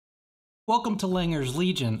Welcome to Langer's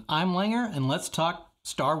Legion. I'm Langer and let's talk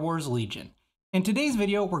Star Wars Legion. In today's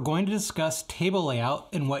video, we're going to discuss table layout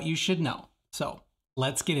and what you should know. So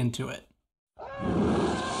let's get into it.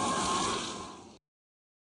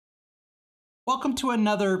 Welcome to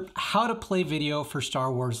another how to play video for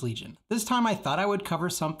Star Wars Legion. This time I thought I would cover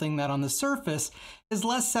something that on the surface is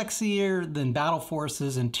less sexier than battle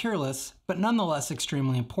forces and tier lists, but nonetheless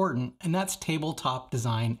extremely important, and that's tabletop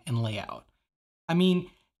design and layout. I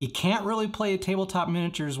mean, you can't really play a tabletop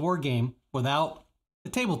miniatures war game without the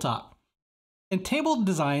tabletop. And table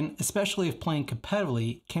design, especially if playing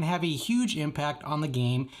competitively, can have a huge impact on the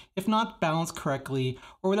game if not balanced correctly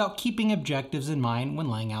or without keeping objectives in mind when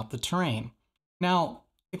laying out the terrain. Now,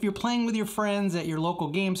 if you're playing with your friends at your local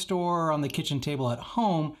game store or on the kitchen table at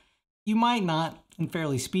home, you might not, and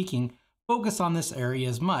fairly speaking, focus on this area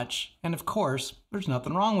as much. And of course, there's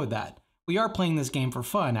nothing wrong with that. We are playing this game for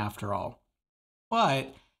fun after all.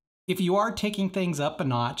 But if you are taking things up a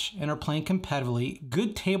notch and are playing competitively,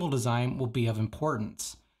 good table design will be of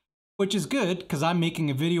importance. Which is good because I'm making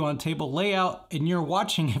a video on table layout and you're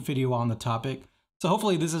watching a video on the topic, so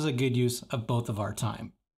hopefully this is a good use of both of our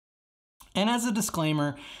time. And as a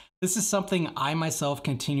disclaimer, this is something I myself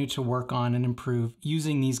continue to work on and improve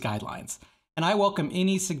using these guidelines. And I welcome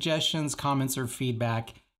any suggestions, comments, or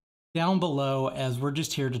feedback down below, as we're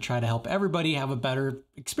just here to try to help everybody have a better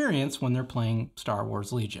experience when they're playing Star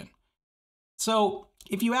Wars Legion. So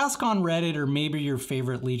if you ask on Reddit or maybe your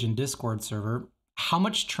favorite Legion Discord server, how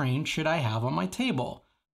much terrain should I have on my table?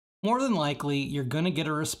 More than likely, you're going to get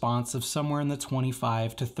a response of somewhere in the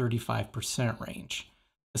 25 to 35% range,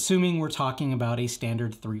 assuming we're talking about a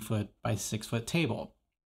standard 3-foot by 6-foot table.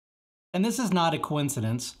 And this is not a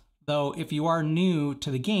coincidence, though if you are new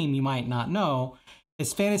to the game, you might not know,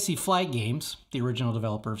 as Fantasy Flight Games, the original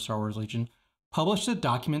developer of Star Wars Legion, published a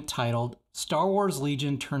document titled Star Wars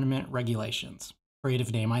Legion Tournament Regulations.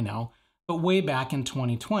 Creative name, I know, but way back in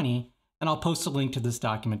 2020, and I'll post a link to this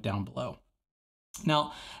document down below.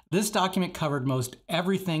 Now, this document covered most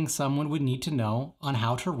everything someone would need to know on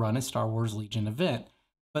how to run a Star Wars Legion event,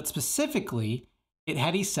 but specifically, it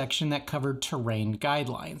had a section that covered terrain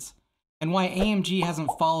guidelines. And why AMG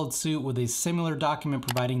hasn't followed suit with a similar document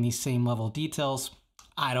providing these same level of details,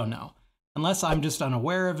 I don't know. Unless I'm just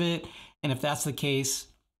unaware of it, and if that's the case,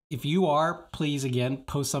 if you are, please again,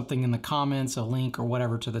 post something in the comments, a link or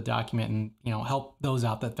whatever to the document and help those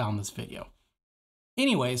out that found this video.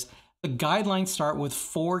 Anyways, the guidelines start with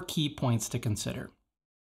 4 key points to consider.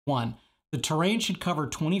 1, the terrain should cover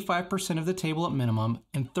 25% of the table at minimum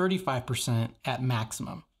and 35% at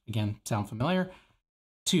maximum. Again, sound familiar?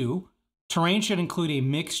 2, terrain should include a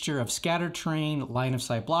mixture of scattered terrain, line of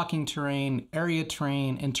sight blocking terrain, area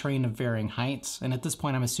terrain, and terrain of varying heights. And at this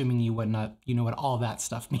point, I'm assuming you know what all that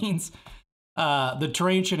stuff means. The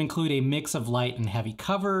terrain should include a mix of light and heavy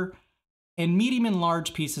cover, and medium and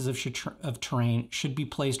large pieces of terrain should be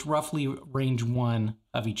placed roughly range 1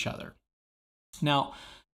 of each other. Now,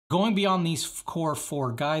 going beyond these core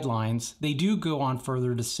 4 guidelines, they do go on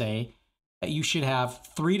further to say that you should have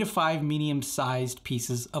 3 to 5 medium-sized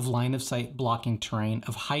pieces of line-of-sight blocking terrain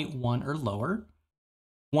of height 1 or lower,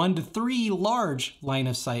 1 to 3 large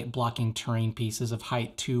line-of-sight blocking terrain pieces of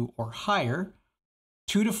height 2 or higher,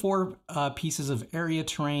 2 to 4 pieces of area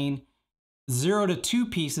terrain, 0 to 2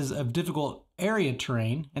 pieces of difficult area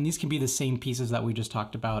terrain, and these can be the same pieces that we just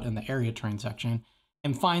talked about in the area terrain section,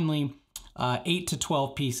 and finally, 8 to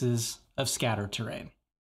 12 pieces of scattered terrain.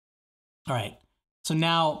 All right, so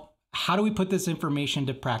now, how do we put this information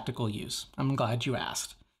to practical use? I'm glad you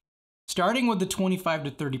asked. Starting with the 25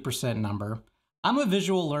 to 30% number, I'm a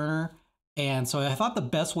visual learner, and so I thought the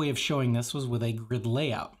best way of showing this was with a grid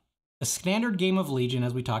layout. A standard game of Legion,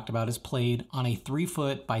 as we talked about, is played on a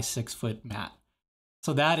 3-foot by 6-foot mat.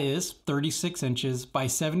 So that is 36 inches by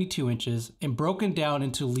 72 inches and broken down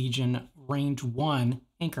into Legion range 1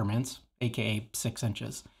 increments, aka 6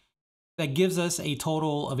 inches. That gives us a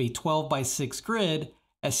total of a 12 by 6 grid,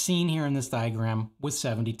 as seen here in this diagram, with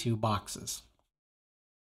 72 boxes.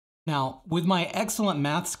 Now, with my excellent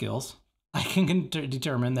math skills, I can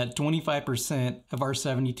determine that 25% of our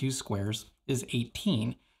 72 squares is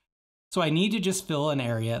 18. So I need to just fill an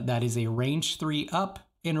area that is a range 3 up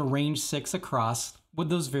and a range 6 across with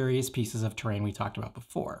those various pieces of terrain we talked about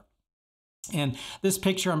before. And this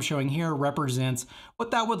picture I'm showing here represents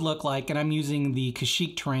what that would look like, and I'm using the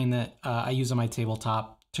Kashyyyk terrain that I use on my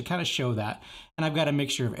tabletop to kind of show that. And I've got a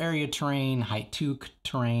mixture of area terrain, height 2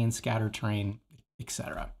 terrain, scattered terrain,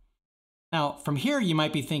 etc. Now, from here, you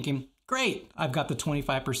might be thinking, great, I've got the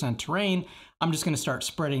 25% terrain. I'm just going to start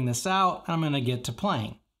spreading this out, and I'm going to get to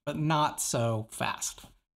playing, but not so fast.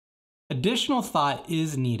 Additional thought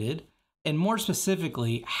is needed And more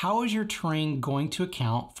specifically, how is your terrain going to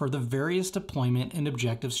account for the various deployment and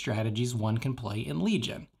objective strategies one can play in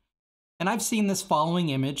Legion? And I've seen this following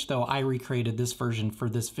image, though I recreated this version for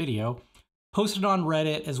this video, posted on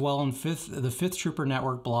Reddit as well on the Fifth Trooper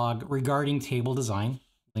Network blog regarding table design,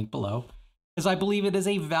 link below, as I believe it is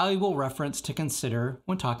a valuable reference to consider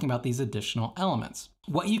when talking about these additional elements.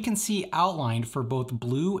 What you can see outlined for both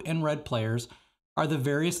blue and red players are the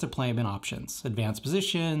various deployment options, advanced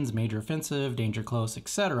positions, major offensive, danger close,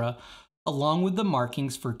 etc., along with the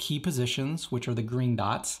markings for key positions, which are the green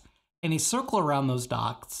dots, and a circle around those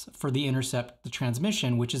dots for the intercept the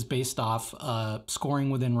transmission, which is based off scoring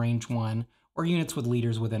within range 1 or units with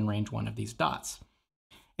leaders within range 1 of these dots.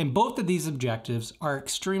 And both of these objectives are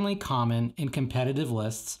extremely common in competitive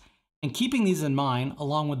lists, and keeping these in mind,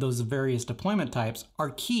 along with those various deployment types, are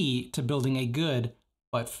key to building a good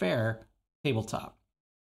but fair tabletop.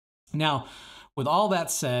 Now, with all that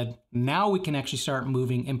said, now we can actually start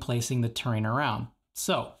moving and placing the terrain around.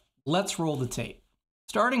 So let's roll the tape.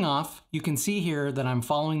 Starting off, you can see here that I'm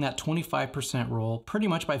following that 25% rule pretty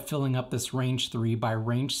much by filling up this range 3 by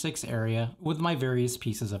range 6 area with my various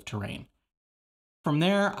pieces of terrain. From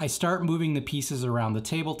there, I start moving the pieces around the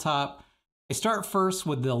tabletop. I start first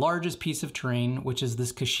with the largest piece of terrain, which is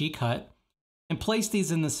this Kashyyyk hut, and place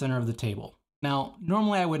these in the center of the table. Now,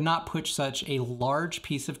 normally I would not put such a large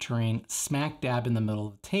piece of terrain smack dab in the middle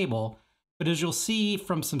of the table, but as you'll see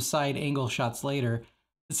from some side angle shots later,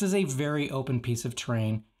 this is a very open piece of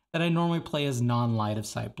terrain that I normally play as non-line of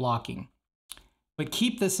sight blocking. But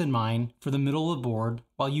keep this in mind for the middle of the board.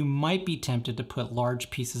 While you might be tempted to put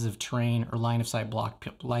large pieces of terrain or line of sight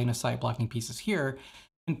blocking pieces here,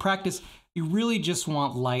 in practice, you really just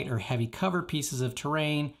want light or heavy cover pieces of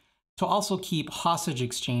terrain to also keep hostage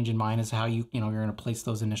exchange in mind as how you're going to place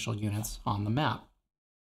those initial units on the map.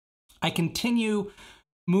 I continue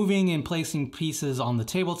moving and placing pieces on the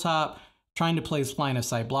tabletop, trying to place line of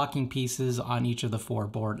sight blocking pieces on each of the four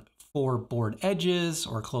board edges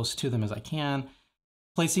or close to them as I can.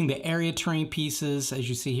 Placing the area terrain pieces, as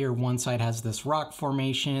you see here, one side has this rock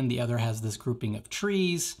formation, the other has this grouping of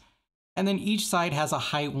trees. And then each side has a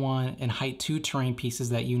height 1 and height 2 terrain pieces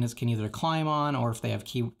that units can either climb on, or if they have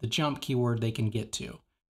the jump keyword, they can get to.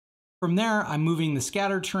 From there, I'm moving the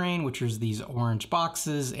scattered terrain, which is these orange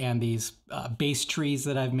boxes and these base trees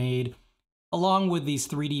that I've made, along with these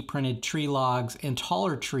 3D printed tree logs and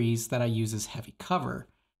taller trees that I use as heavy cover.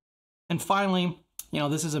 And finally,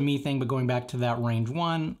 this is a me thing, but going back to that range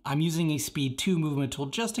 1, I'm using a speed 2 movement tool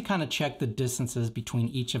just to kind of check the distances between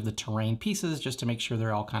each of the terrain pieces, just to make sure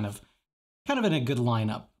they're all kind of in a good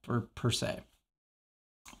lineup per se.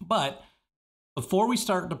 But before we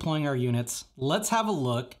start deploying our units, let's have a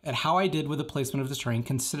look at how I did with the placement of the terrain,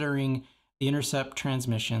 considering the intercept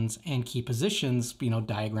transmissions and key positions,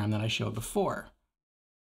 diagram that I showed before.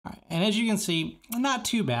 All right, and as you can see, not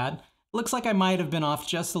too bad. Looks like I might have been off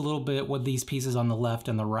just a little bit with these pieces on the left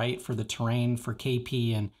and the right for the terrain for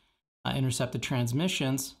KP and intercepted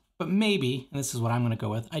transmissions, but maybe, and this is what I'm going to go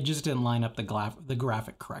with, I just didn't line up the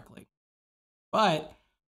graphic correctly. But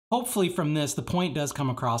hopefully from this, the point does come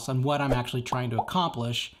across on what I'm actually trying to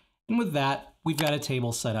accomplish. And with that, we've got a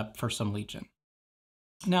table set up for some Legion.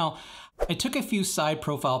 Now, I took a few side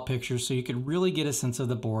profile pictures so you could really get a sense of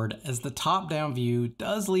the board, as the top-down view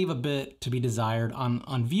does leave a bit to be desired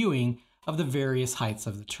on viewing of the various heights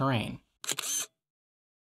of the terrain.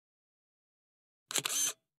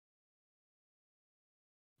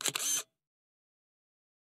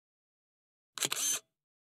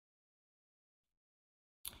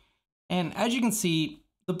 And as you can see,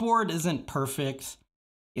 the board isn't perfect.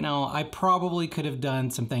 I probably could have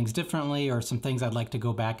done some things differently or some things I'd like to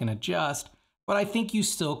go back and adjust, but I think you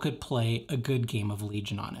still could play a good game of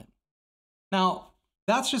Legion on it. Now,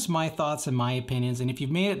 that's just my thoughts and my opinions, and if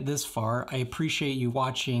you've made it this far, I appreciate you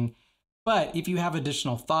watching. But if you have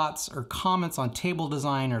additional thoughts or comments on table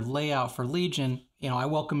design or layout for Legion, I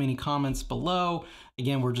welcome any comments below.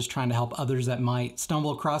 Again, we're just trying to help others that might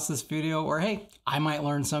stumble across this video, or hey, I might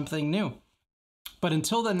learn something new. But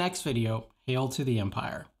until the next video, hail to the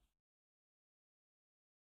Empire.